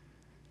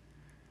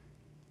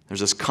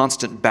 There's this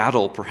constant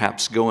battle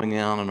perhaps going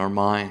on in our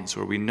minds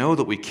where we know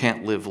that we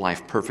can't live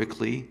life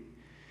perfectly.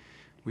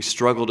 We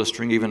struggle to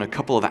string even a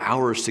couple of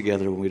hours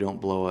together when we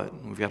don't blow it.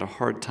 We've got a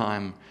hard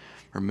time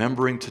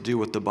remembering to do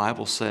what the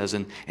Bible says.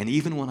 And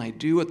even when I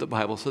do what the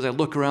Bible says, I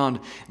look around,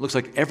 it looks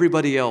like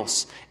everybody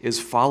else is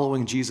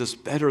following Jesus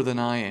better than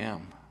I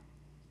am.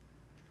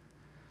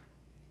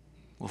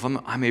 Well,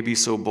 if I may be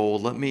so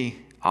bold, let me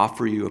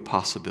offer you a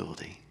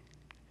possibility.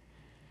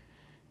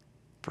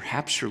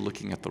 Perhaps you're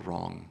looking at the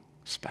wrong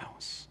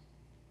spouse.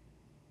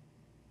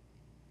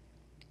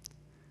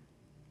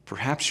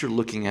 Perhaps you're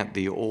looking at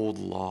the old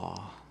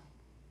law.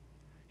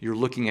 You're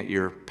looking at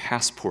your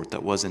passport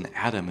that was in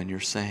Adam, and you're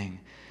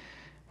saying,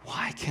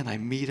 why can't I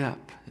meet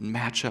up and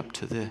match up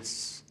to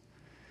this?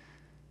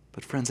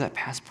 But friends, that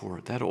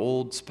passport, that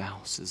old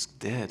spouse is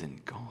dead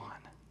and gone.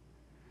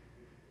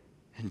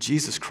 And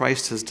Jesus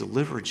Christ has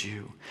delivered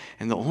you.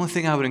 And the only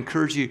thing I would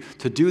encourage you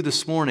to do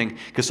this morning,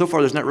 because so far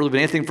there's not really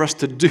been anything for us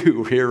to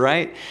do here,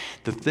 right?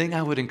 The thing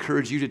I would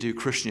encourage you to do,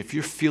 Christian, if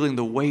you're feeling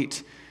the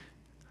weight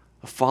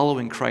of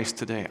following Christ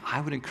today, I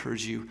would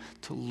encourage you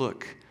to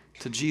look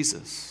to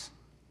Jesus.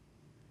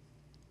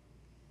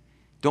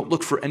 Don't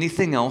look for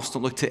anything else.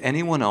 Don't look to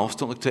anyone else.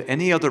 Don't look to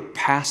any other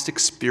past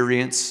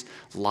experience,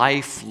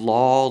 life,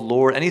 law,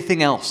 Lord,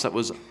 anything else that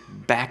was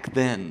back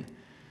then.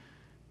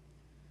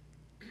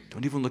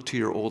 Don't even look to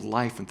your old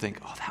life and think,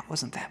 oh, that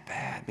wasn't that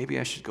bad. Maybe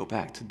I should go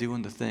back to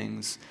doing the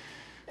things.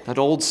 That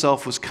old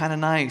self was kind of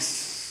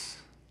nice.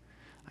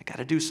 I got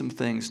to do some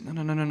things.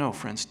 No,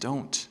 friends,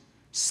 don't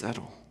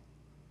settle.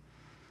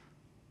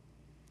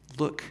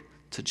 Look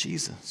to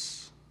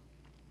Jesus.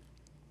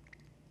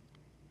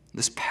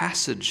 This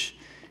passage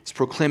is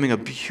proclaiming a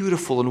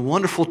beautiful and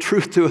wonderful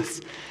truth to us,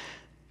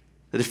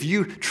 that if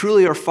you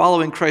truly are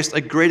following Christ,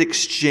 a great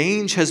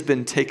exchange has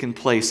been taken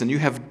place, and you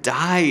have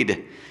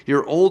died.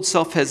 Your old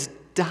self has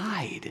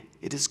died.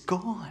 It is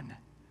gone.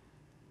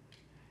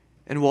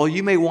 And while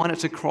you may want it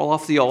to crawl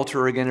off the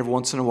altar again every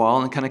once in a while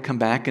and kind of come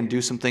back and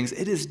do some things,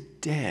 it is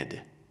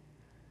dead.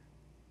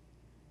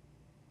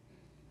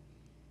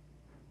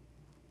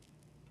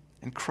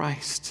 And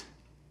Christ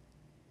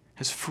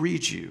has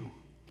freed you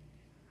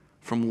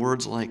from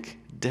words like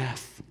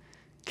death,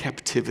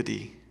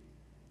 captivity,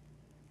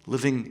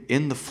 living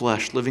in the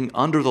flesh, living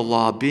under the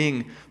law,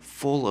 being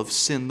full of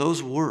sin.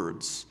 Those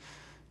words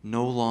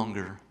no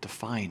longer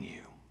define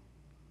you.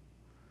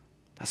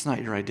 That's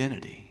not your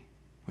identity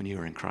when you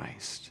are in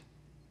Christ.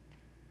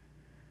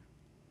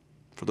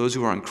 For those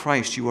who are in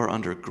Christ, you are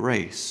under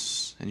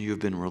grace, and you have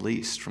been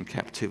released from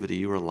captivity.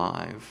 You are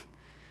alive,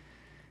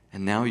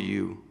 and now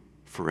you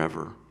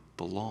forever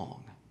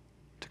belong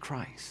to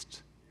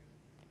Christ.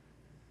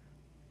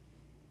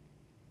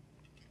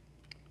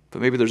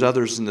 But maybe there's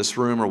others in this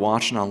room or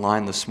watching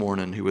online this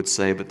morning who would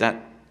say, but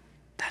that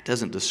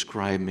doesn't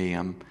describe me.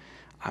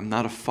 I'm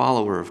not a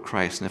follower of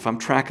Christ. And if I'm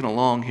tracking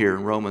along here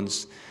in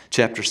Romans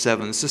chapter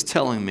 7, this is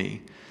telling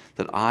me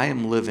that I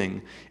am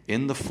living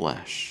in the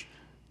flesh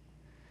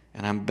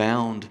and I'm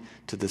bound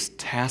to this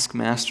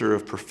taskmaster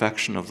of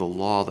perfection of the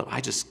law that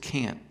I just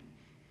can't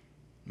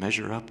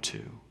measure up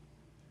to.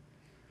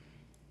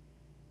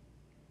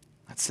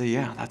 I'd say,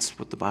 yeah, that's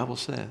what the Bible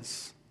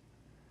says.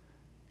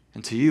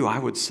 And to you, I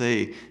would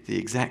say the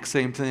exact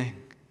same thing.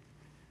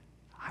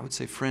 I would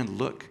say, friend,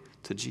 look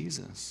to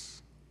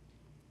Jesus.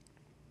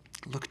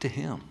 Look to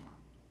him.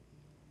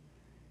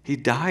 He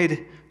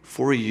died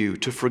for you,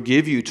 to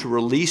forgive you, to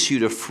release you,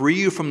 to free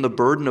you from the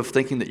burden of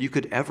thinking that you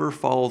could ever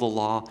follow the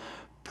law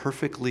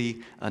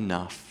perfectly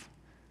enough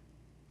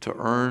to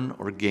earn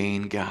or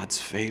gain God's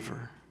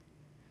favor.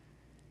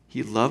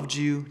 He loved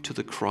you to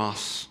the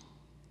cross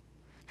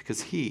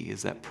because he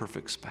is that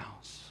perfect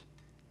spouse.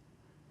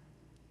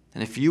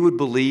 And if you would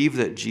believe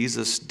that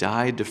Jesus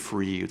died to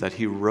free you, that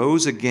he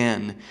rose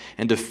again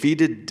and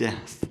defeated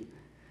death,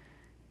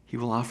 he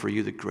will offer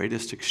you the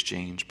greatest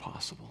exchange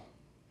possible.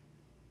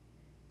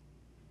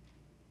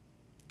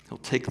 He'll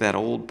take that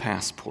old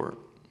passport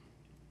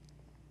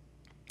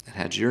that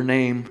had your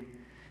name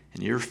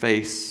and your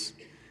face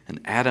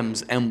and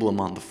Adam's emblem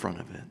on the front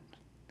of it.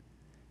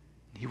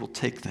 He will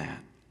take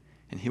that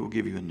and he will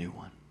give you a new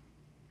one.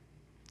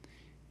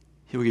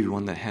 He will give you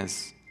one that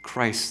has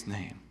Christ's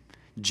name,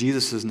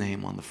 Jesus'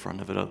 name on the front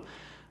of it,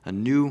 a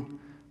new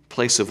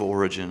place of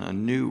origin, a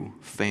new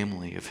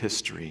family of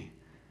history,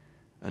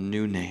 a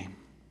new name.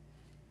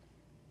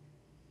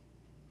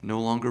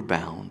 No longer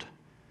bound,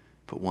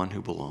 but one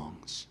who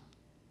belongs.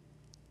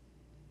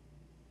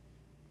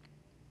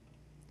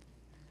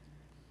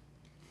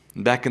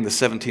 Back in the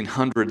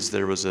 1700s,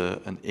 there was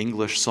an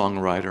English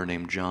songwriter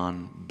named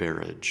John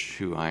Berridge,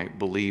 who I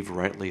believe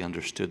rightly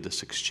understood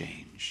this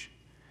exchange.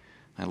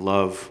 I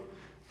love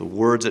the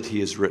words that he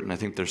has written. I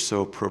think they're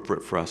so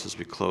appropriate for us as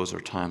we close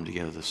our time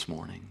together this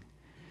morning.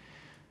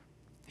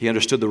 He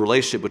understood the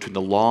relationship between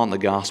the law and the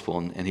gospel,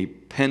 and he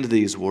penned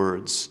these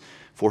words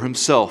for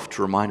himself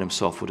to remind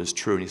himself what is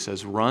true. And he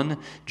says, "Run,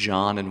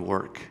 John, and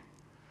work,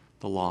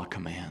 the law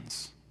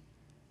commands.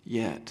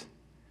 Yet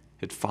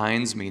it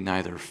finds me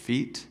neither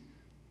feet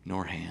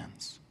nor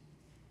hands.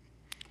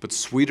 But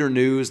sweeter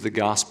news the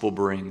gospel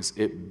brings.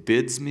 It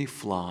bids me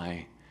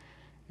fly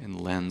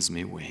and lends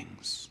me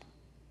wings."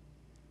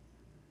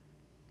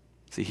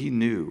 See, he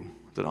knew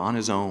that on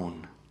his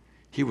own,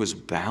 he was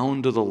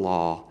bound to the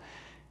law,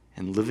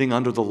 and living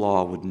under the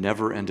law would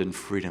never end in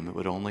freedom. It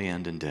would only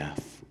end in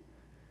death.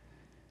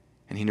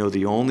 And he knew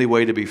the only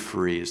way to be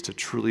free is to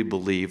truly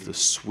believe the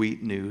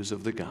sweet news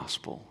of the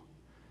gospel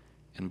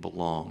and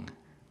belong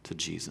to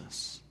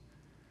Jesus.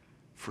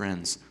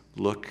 Friends,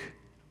 look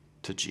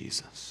to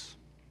Jesus.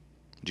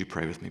 Would you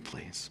pray with me,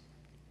 please?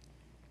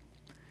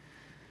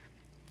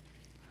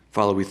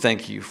 Father, we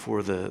thank you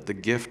for the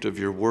gift of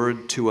your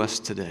word to us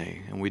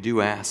today. And we do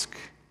ask,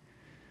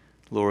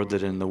 Lord,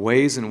 that in the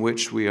ways in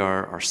which we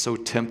are so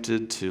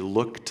tempted to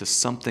look to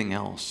something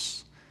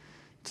else,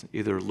 to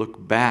either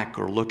look back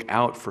or look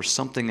out for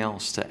something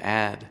else to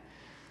add,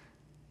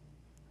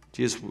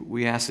 Jesus,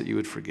 we ask that you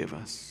would forgive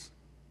us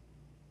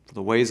for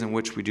the ways in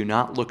which we do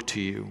not look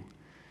to you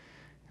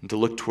and to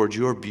look toward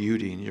your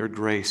beauty and your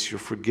grace, your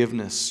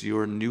forgiveness,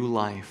 your new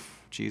life.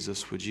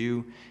 Jesus, would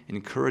you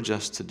encourage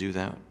us to do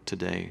that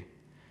today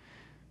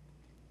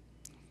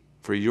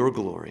for your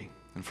glory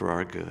and for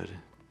our good?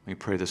 We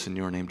pray this in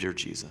your name, dear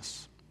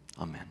Jesus.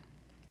 Amen.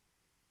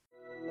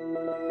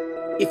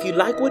 If you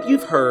like what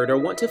you've heard or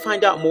want to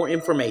find out more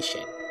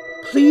information,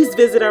 please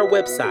visit our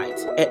website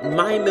at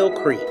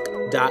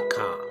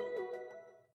mymillcreek.com.